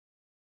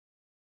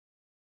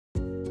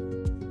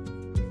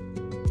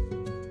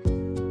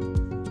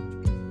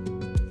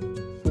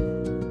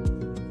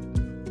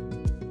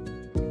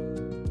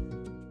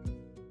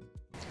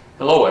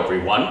Hello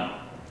everyone.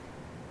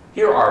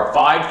 Here are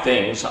 5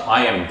 things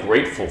I am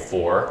grateful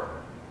for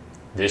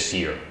this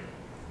year.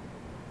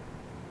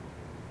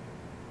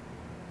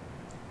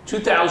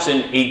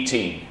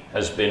 2018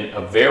 has been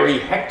a very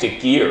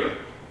hectic year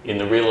in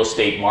the real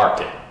estate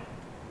market.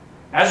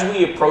 As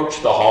we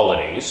approach the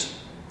holidays,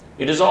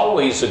 it is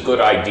always a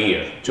good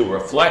idea to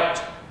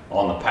reflect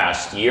on the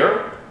past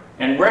year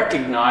and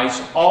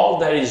recognize all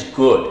that is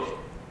good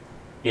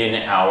in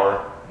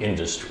our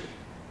industry.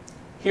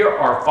 Here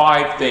are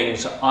 5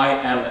 things I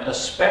am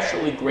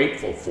especially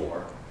grateful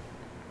for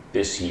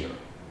this year.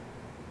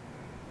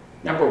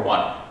 Number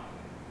 1,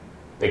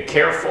 the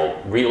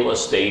careful real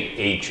estate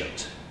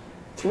agent.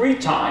 3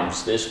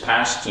 times this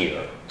past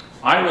year,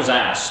 I was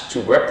asked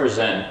to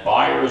represent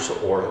buyers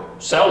or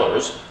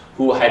sellers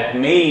who had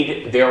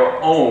made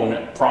their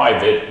own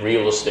private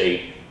real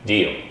estate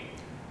deal.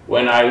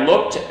 When I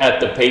looked at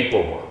the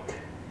paperwork,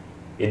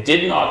 it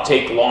did not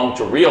take long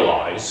to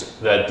realize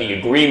that the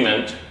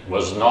agreement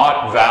was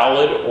not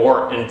valid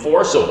or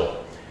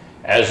enforceable,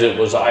 as it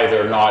was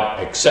either not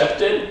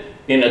accepted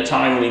in a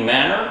timely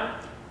manner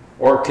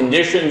or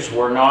conditions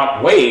were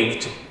not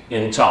waived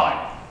in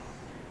time.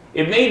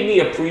 It made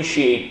me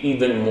appreciate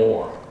even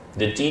more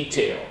the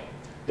detail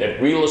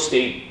that real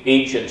estate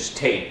agents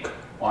take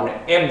on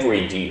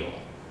every deal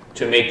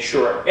to make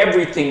sure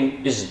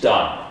everything is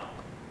done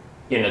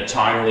in a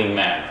timely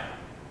manner.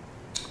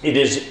 It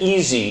is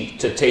easy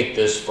to take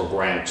this for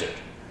granted.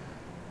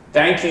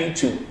 Thank you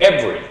to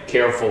every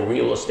careful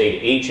real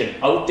estate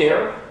agent out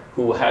there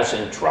who has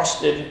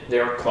entrusted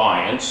their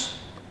clients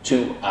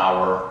to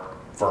our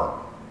firm.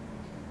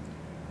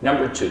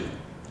 Number 2,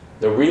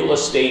 the real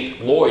estate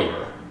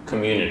lawyer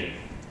community.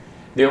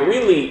 There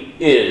really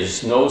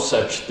is no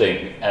such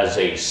thing as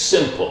a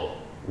simple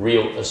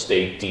real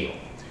estate deal.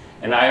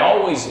 And I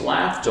always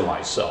laugh to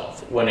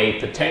myself when a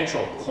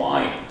potential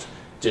client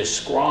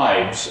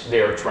describes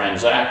their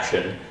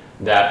transaction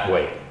that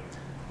way.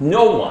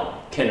 No one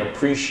can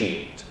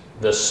appreciate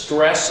the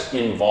stress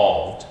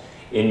involved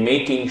in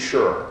making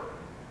sure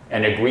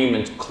an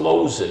agreement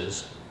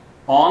closes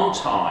on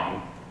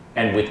time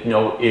and with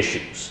no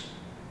issues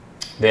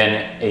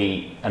than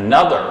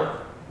another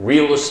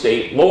real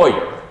estate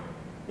lawyer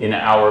in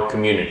our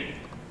community.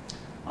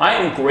 I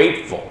am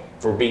grateful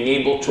for being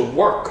able to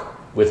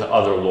work with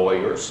other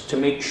lawyers to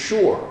make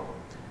sure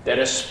that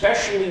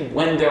especially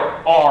when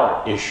there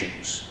are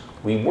issues,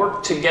 we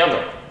work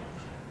together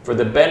for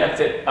the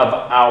benefit of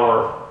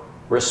our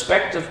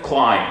respective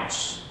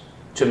clients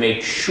to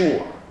make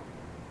sure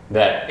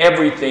that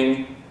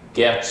everything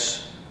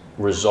gets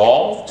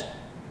resolved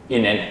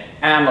in an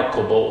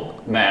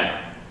amicable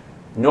manner.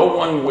 No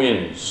one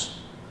wins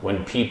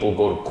when people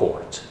go to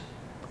court.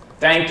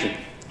 Thank you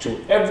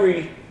to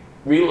every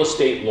real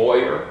estate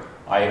lawyer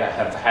I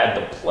have had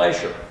the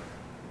pleasure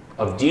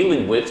of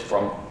dealing with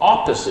from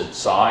opposite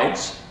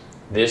sides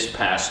this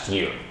past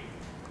year.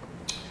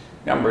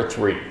 Number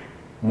 3,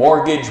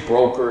 mortgage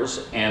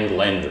brokers and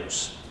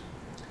lenders.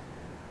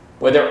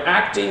 Whether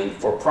acting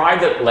for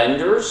private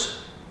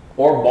lenders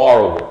or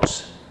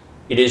borrowers,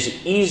 it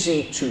is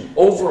easy to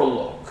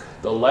overlook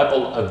the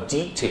level of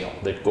detail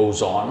that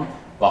goes on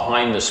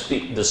behind the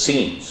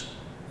scenes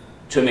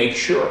to make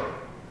sure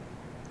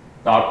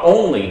not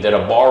only that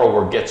a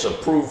borrower gets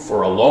approved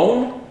for a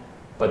loan,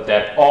 but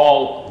that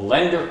all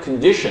lender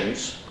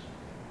conditions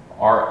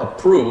are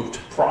approved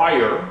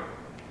prior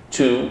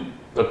to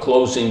the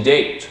closing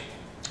date,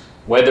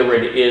 whether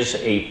it is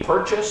a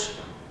purchase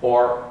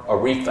or a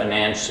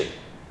refinancing,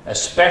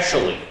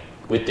 especially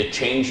with the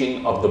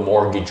changing of the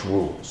mortgage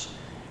rules.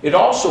 It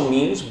also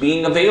means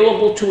being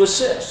available to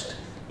assist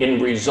in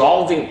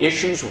resolving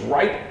issues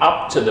right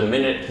up to the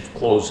minute of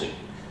closing.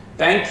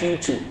 Thank you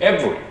to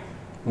every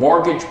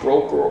mortgage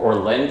broker or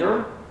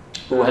lender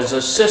who has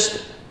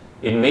assisted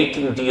in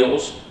making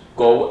deals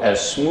go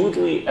as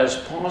smoothly as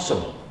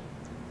possible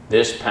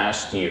this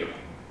past year.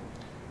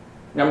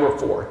 Number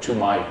 4, to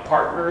my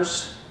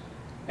partners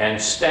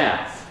and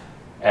staff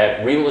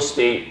at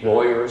Lawyers.ca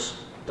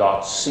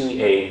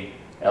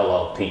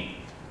LLP.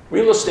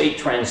 Real estate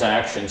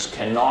transactions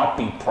cannot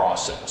be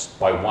processed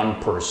by one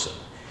person.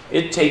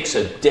 It takes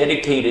a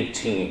dedicated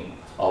team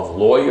of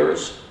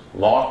lawyers,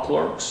 law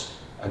clerks,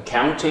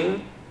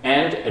 accounting,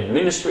 and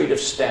administrative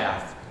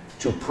staff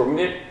to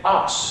permit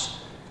us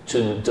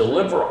to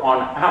deliver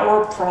on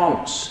our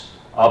promise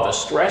of a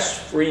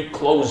stress-free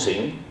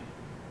closing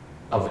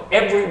of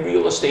every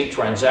real estate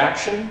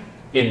transaction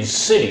in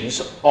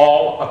cities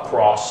all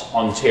across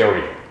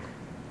Ontario.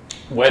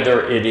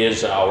 Whether it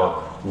is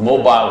our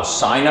mobile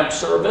sign-up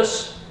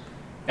service,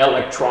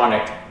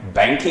 electronic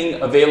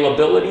banking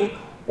availability,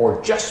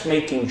 or just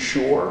making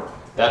sure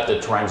that the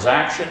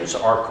transactions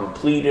are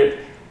completed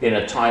in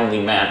a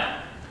timely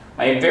manner.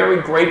 I am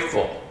very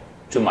grateful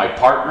to my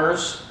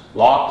partners,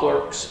 law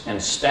clerks,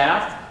 and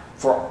staff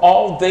for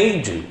all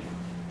they do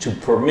to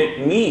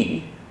permit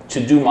me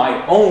to do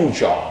my own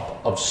job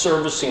of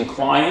servicing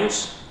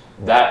clients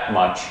that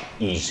much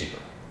easier.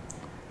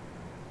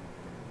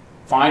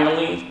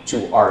 Finally,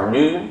 to our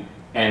new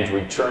and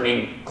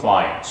returning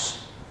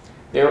clients,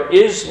 There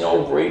is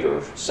no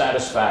greater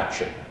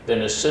satisfaction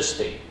than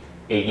assisting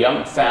a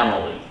young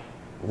family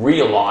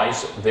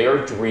realize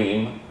their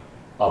dream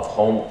of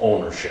home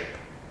ownership.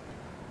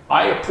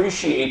 I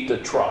appreciate the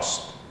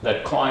trust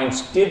that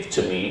clients give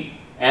to me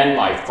and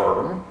my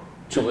firm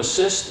to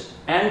assist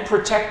and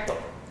protect them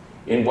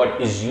in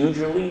what is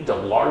usually the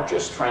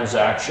largest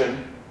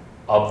transaction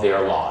of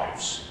their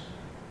lives.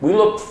 We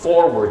look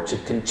forward to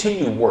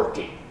continue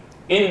working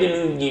in the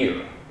new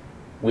year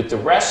with the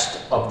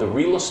rest of the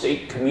real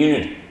estate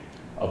community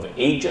of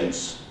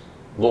agents,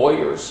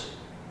 lawyers,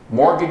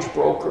 mortgage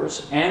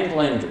brokers, and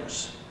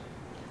lenders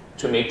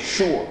to make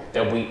sure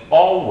that we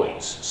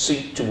always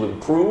seek to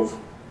improve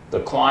the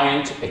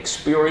client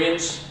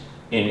experience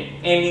in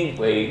any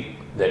way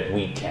that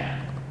we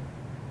can.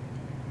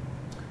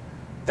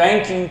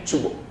 Thank you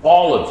to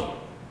all of you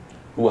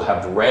who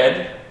have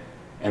read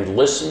and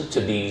listened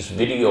to these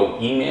video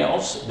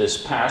emails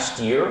this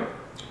past year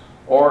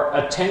or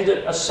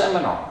attended a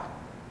seminar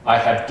I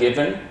have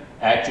given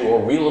at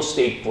your real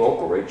estate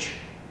brokerage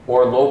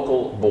or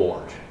local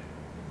board.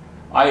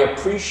 I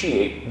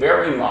appreciate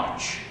very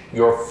much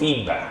your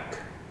feedback.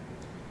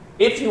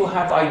 If you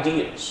have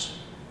ideas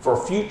for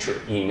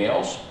future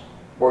emails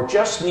or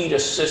just need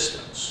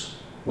assistance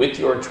with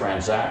your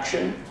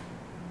transaction,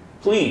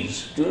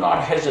 please do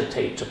not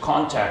hesitate to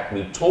contact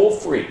me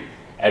toll-free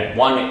at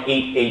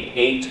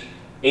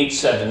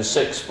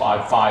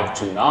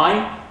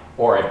 1-888-876-5529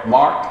 or at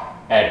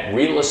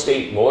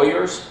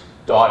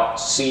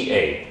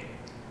mark@realestatelawyer.ca.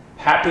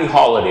 Happy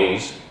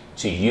holidays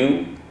to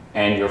you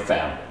and your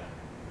family.